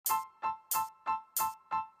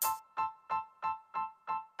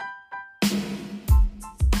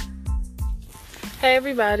Hey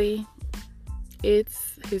everybody,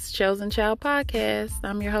 it's His Chosen Child Podcast.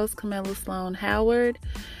 I'm your host, Camilla Sloan Howard,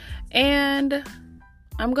 and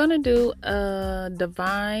I'm going to do a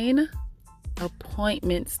divine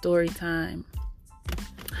appointment story time.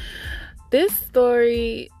 This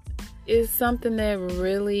story is something that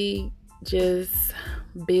really just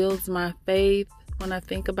builds my faith when I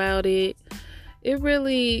think about it. It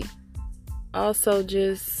really also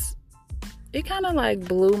it kind of like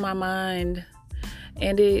blew my mind.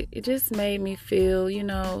 And it just made me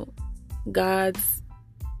feel, God's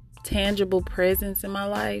tangible presence in my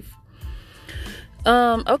life.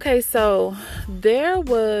 Okay, so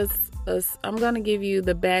I'm going to give you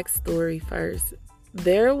the backstory first.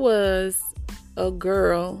 There was a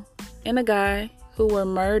girl and a guy who were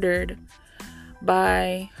murdered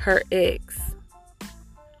by her ex.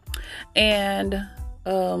 And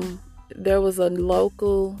there was a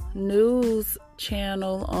local news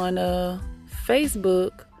channel on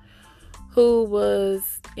Facebook who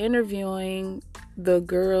was interviewing the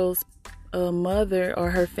girl's mother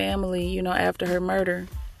or her family, after her murder.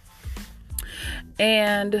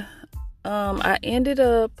 And I ended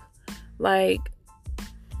up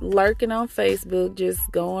lurking on Facebook, just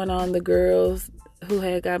going on the girls who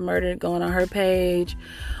had got murdered, going on her page,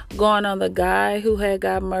 going on the guy who had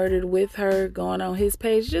got murdered with her, going on his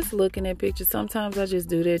page, just looking at pictures. Sometimes I just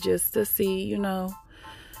do that just to see,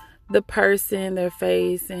 the person, their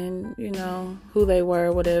face, and, who they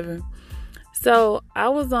were, whatever. So I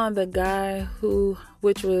was on the guy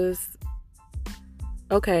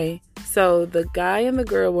so the guy and the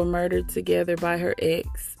girl were murdered together by her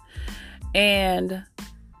ex. And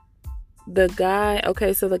the guy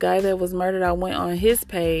that was murdered, I went on his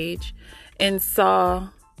page and saw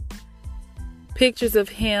pictures of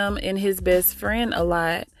him and his best friend a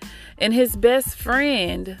lot. And his best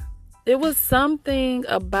friend, it was something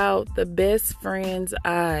about the best friend's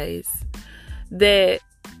eyes that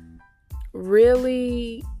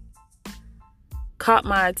really caught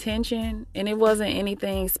my attention. And it wasn't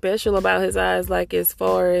anything special about his eyes, as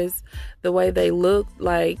far as the way they looked,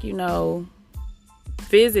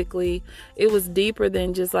 physically. It was deeper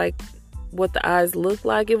than just what the eyes looked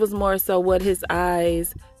like. It was more so what his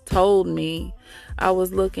eyes told me. I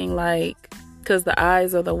was looking because the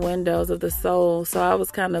eyes are the windows of the soul. So I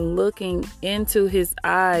was kind of looking into his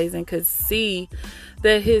eyes and could see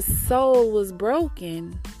that his soul was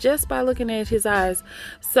broken just by looking at his eyes.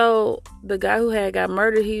 So the guy who had got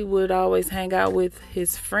murdered, he would always hang out with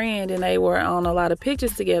his friend, and they were on a lot of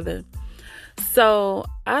pictures together. So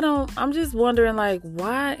I'm just wondering,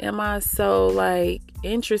 why am I so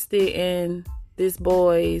interested in this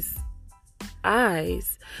boy's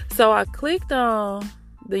eyes? So I clicked on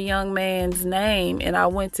the young man's name and I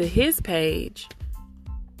went to his page,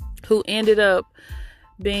 who ended up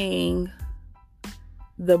being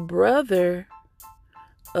the brother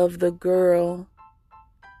of the girl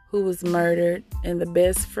who was murdered and the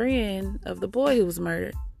best friend of the boy who was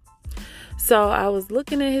murdered. So I was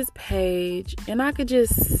looking at his page and I could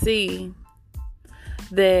just see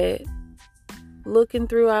that, looking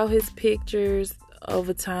throughout his pictures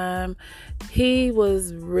over time, he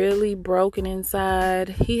was really broken inside.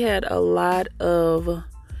 He had a lot of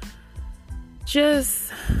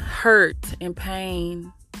just hurt and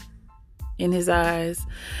pain in his eyes.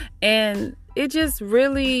 And it just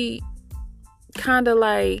really kind of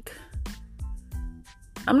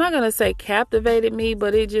I'm not going to say captivated me,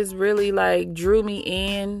 but it just really drew me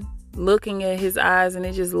in, looking at his eyes, and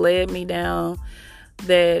it just led me down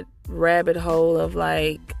that rabbit hole of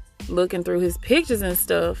looking through his pictures and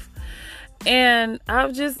stuff. And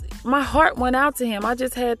my heart went out to him. I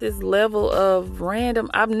just had this level of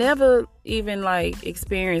I've never even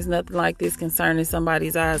experienced nothing like this concerning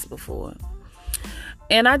somebody's eyes before.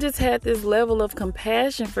 And I just had this level of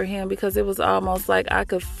compassion for him, because it was almost like I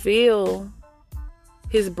could feel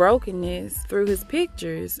his brokenness through his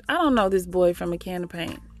pictures. I don't know this boy from a can of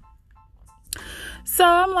paint. So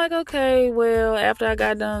I'm okay, well, after I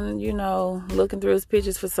got done, looking through his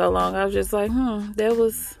pictures for so long, I was just that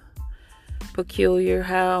was peculiar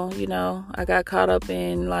how, I got caught up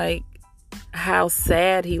in how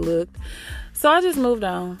sad he looked. So I just moved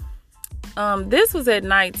on. This was at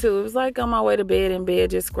night too. It was on my way to bed, in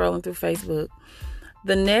bed, just scrolling through Facebook.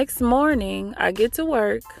 The next morning, I get to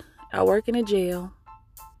work. I work in a jail.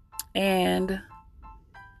 And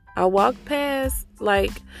I walk past,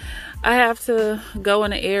 I have to go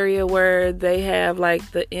in an area where they have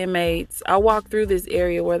the inmates. I walk through this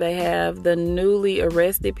area where they have the newly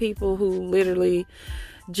arrested people who literally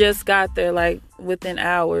just got there within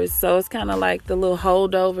hours. So it's kind of the little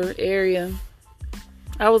holdover area.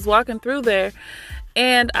 I was walking through there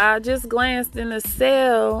And I just glanced in the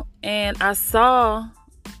cell and I saw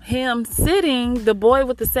him sitting, the boy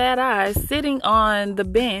with the sad eyes, sitting on the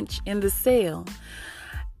bench in the cell.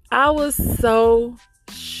 I was so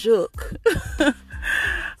shook.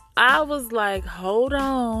 I was like, hold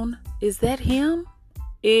on, is that him?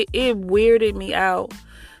 It weirded me out.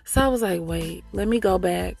 So I was like, wait, let me go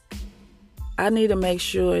back. I need to make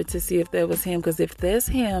sure to see if that was him, because if that's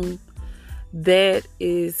him, that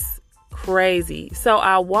is crazy. So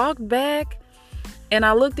I walked back and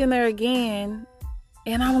I looked in there again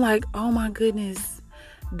and I'm like, oh my goodness,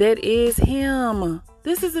 that is him.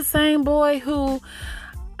 This is the same boy who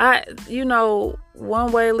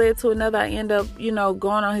one way led to another. I end up,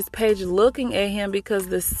 going on his page looking at him because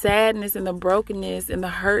the sadness and the brokenness and the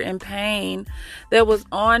hurt and pain that was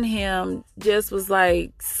on him just was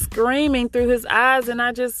like screaming through his eyes. And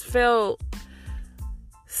I just felt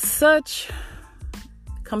such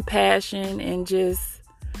compassion and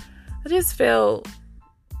I just felt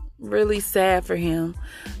really sad for him.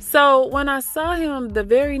 So when I saw him the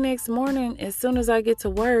very next morning, as soon as I get to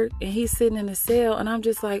work and he's sitting in the cell, and I'm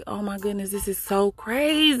just like, oh my goodness, this is so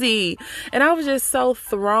crazy. And I was just so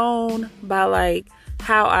thrown by like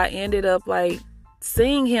how I ended up like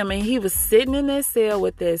seeing him, and he was sitting in that cell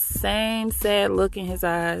with that same sad look in his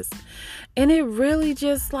eyes. And it really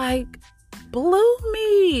just like blew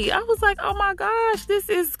me. I was like, oh my gosh, this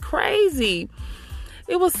is crazy.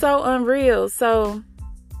 It was so unreal. So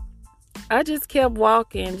I just kept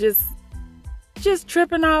walking, just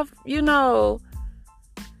tripping off,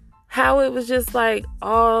 how it was just like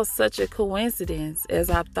all such a coincidence as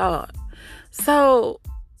I thought. So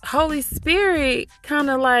Holy Spirit kind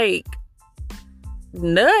of like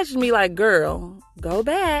nudged me like, girl, go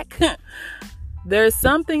back. There's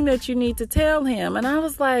something that you need to tell him. And I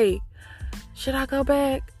was like, should I go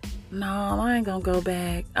back? No, I ain't gonna go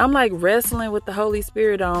back. I'm like wrestling with the Holy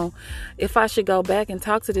Spirit on if I should go back and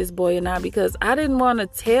talk to this boy or not, because I didn't want to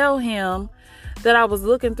tell him that I was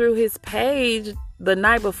looking through his page the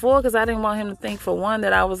night before, because I didn't want him to think, for one,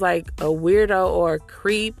 that I was like a weirdo or a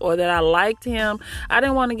creep or that I liked him. I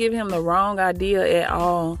didn't want to give him the wrong idea at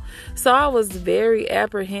all. So I was very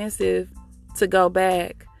apprehensive to go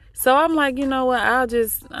back. So I'm like, you know what? I'm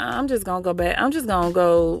just gonna go back. I'm just gonna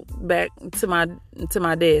go back to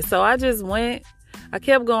my desk. So I just went. I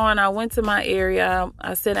kept going. I went to my area.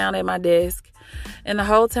 I sat down at my desk, and the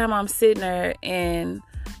whole time I'm sitting there, and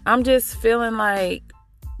I'm just feeling like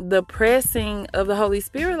the pressing of the Holy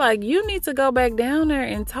Spirit. Like, you need to go back down there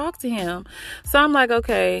and talk to him. So I'm like,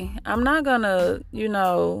 okay, I'm not gonna,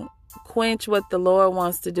 quench what the Lord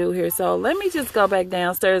wants to do here. So let me just go back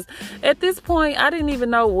downstairs. At this point, I didn't even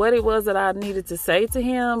know what it was that I needed to say to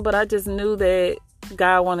him, but I just knew that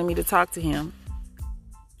God wanted me to talk to him.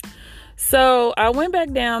 So I went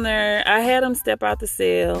back down there. I had him step out the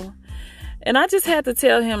cell, and I just had to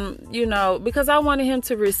tell him, because I wanted him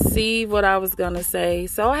to receive what I was going to say.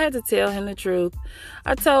 So I had to tell him the truth.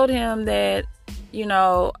 I told him that,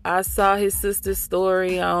 I saw his sister's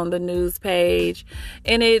story on the news page,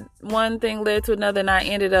 and one thing led to another, and I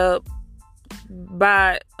ended up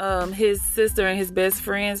by his sister and his best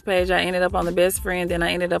friend's page. I ended up on the best friend, then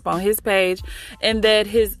I ended up on his page, and that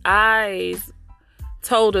his eyes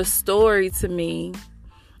told a story to me.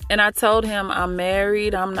 And I told him, I'm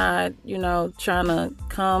married. I'm not, trying to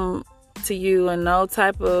come to you in no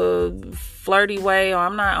type of flirty way, or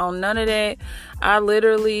I'm not on none of that. I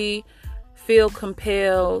literally feel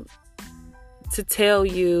compelled to tell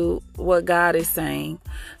you what God is saying.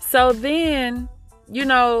 So then,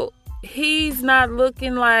 he's not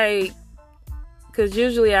looking like, because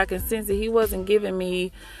usually I can sense it, he wasn't giving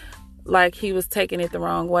me like he was taking it the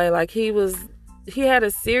wrong way. Like he had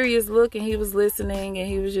a serious look, and he was listening, and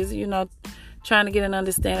he was just, trying to get an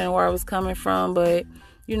understanding of where I was coming from. But,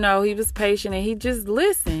 he was patient, and he just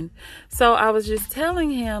listened. So I was just telling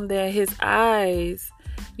him that his eyes,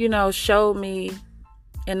 showed me,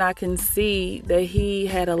 and I can see that he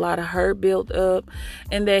had a lot of hurt built up,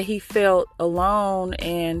 and that he felt alone,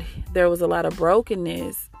 and there was a lot of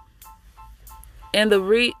brokenness. And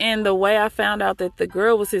the way I found out that the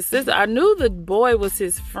girl was his sister, I knew the boy was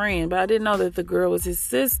his friend, but I didn't know that the girl was his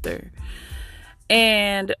sister.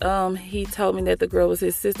 And he told me that the girl was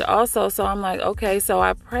his sister also. So I'm like, okay. So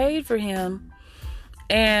I prayed for him,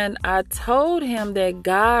 and I told him that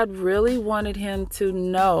God really wanted him to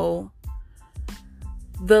know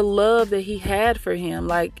the love that he had for him.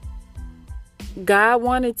 Like, God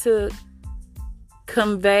wanted to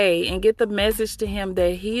convey and get the message to him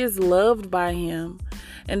that he is loved by him,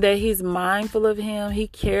 and that he's mindful of him. He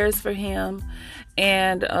cares for him,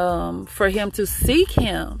 and for him to seek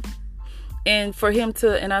him.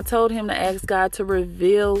 And I told him to ask God to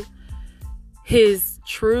reveal his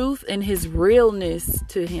truth and his realness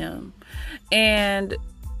to him. And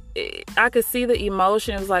I could see the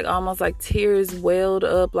emotion. It was like almost like tears welled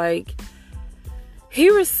up. Like, he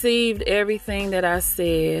received everything that I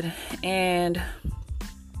said. And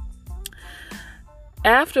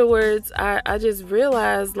afterwards, I just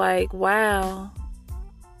realized, like, wow,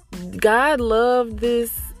 God loved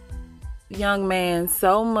this young man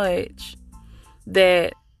so much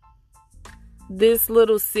that this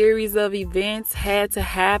little series of events had to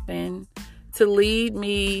happen to lead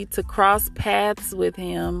me to cross paths with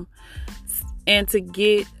him and to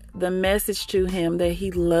get the message to him that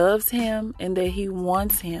he loves him and that he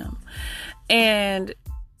wants him. And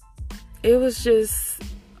it was just,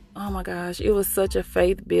 oh my gosh, it was such a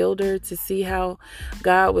faith builder to see how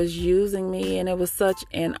God was using me. And it was such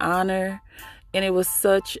an honor. And it was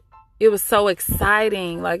so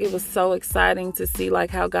exciting. Like, it was so exciting to see, like,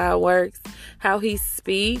 how God works, how he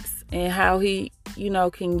speaks, and how he,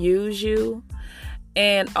 can use you.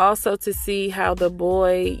 And also to see how the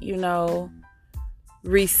boy,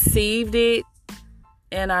 received it.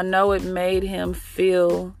 And I know it made him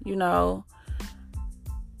feel,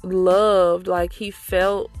 loved. Like, he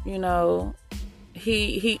felt, it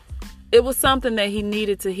was something that he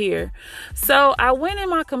needed to hear. So I went in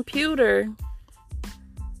my computer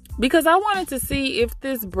because I wanted to see if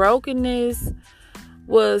this brokenness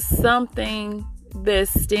was something that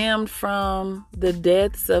stemmed from the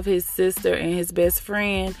deaths of his sister and his best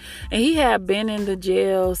friend. And he had been in the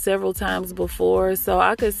jail several times before, so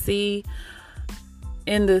I could see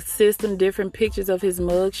in the system different pictures of his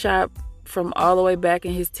mugshot from all the way back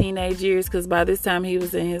in his teenage years, because by this time he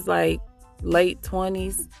was in his late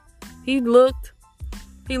 20s. He looked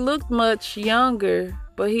much younger,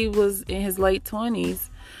 but he was in his late 20s.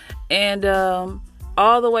 And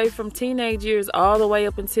all the way from teenage years all the way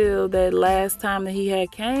up until that last time that he had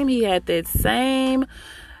that same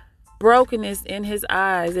brokenness in his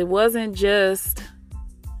eyes. It wasn't just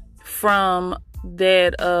from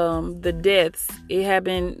that the deaths. It had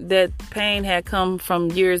been, that pain had come from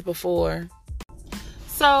years before.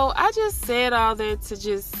 So I just said all that to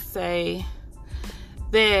just say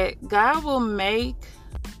that God will make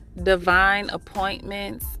divine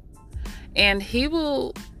appointments, and he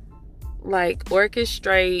will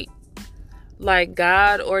orchestrate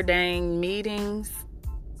God ordained meetings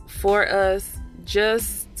for us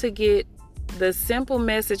just to get the simple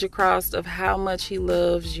message across of how much he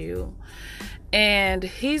loves you. And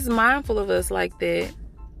he's mindful of us like that.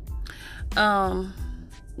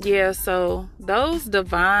 So those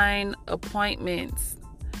divine appointments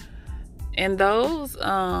and those,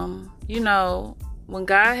 when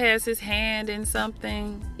God has his hand in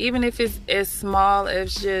something, even if it's as small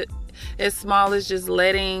as just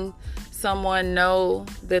letting someone know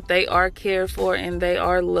that they are cared for and they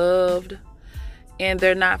are loved and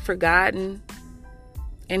they're not forgotten,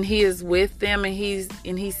 and he is with them and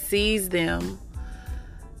he sees them.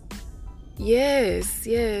 Yes,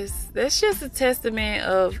 that's just a testament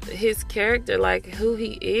of his character, like who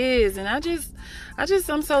he is. And I'm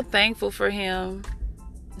so thankful for him.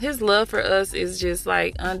 His love for us is just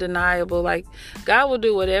undeniable. Like, God will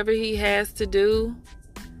do whatever he has to do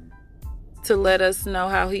to let us know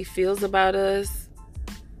how he feels about us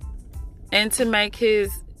and to make his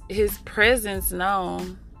presence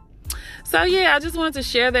known. So yeah, I just wanted to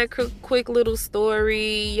share that quick little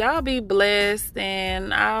story. Y'all be blessed,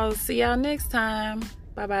 and I'll see y'all next time.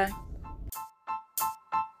 Bye-bye.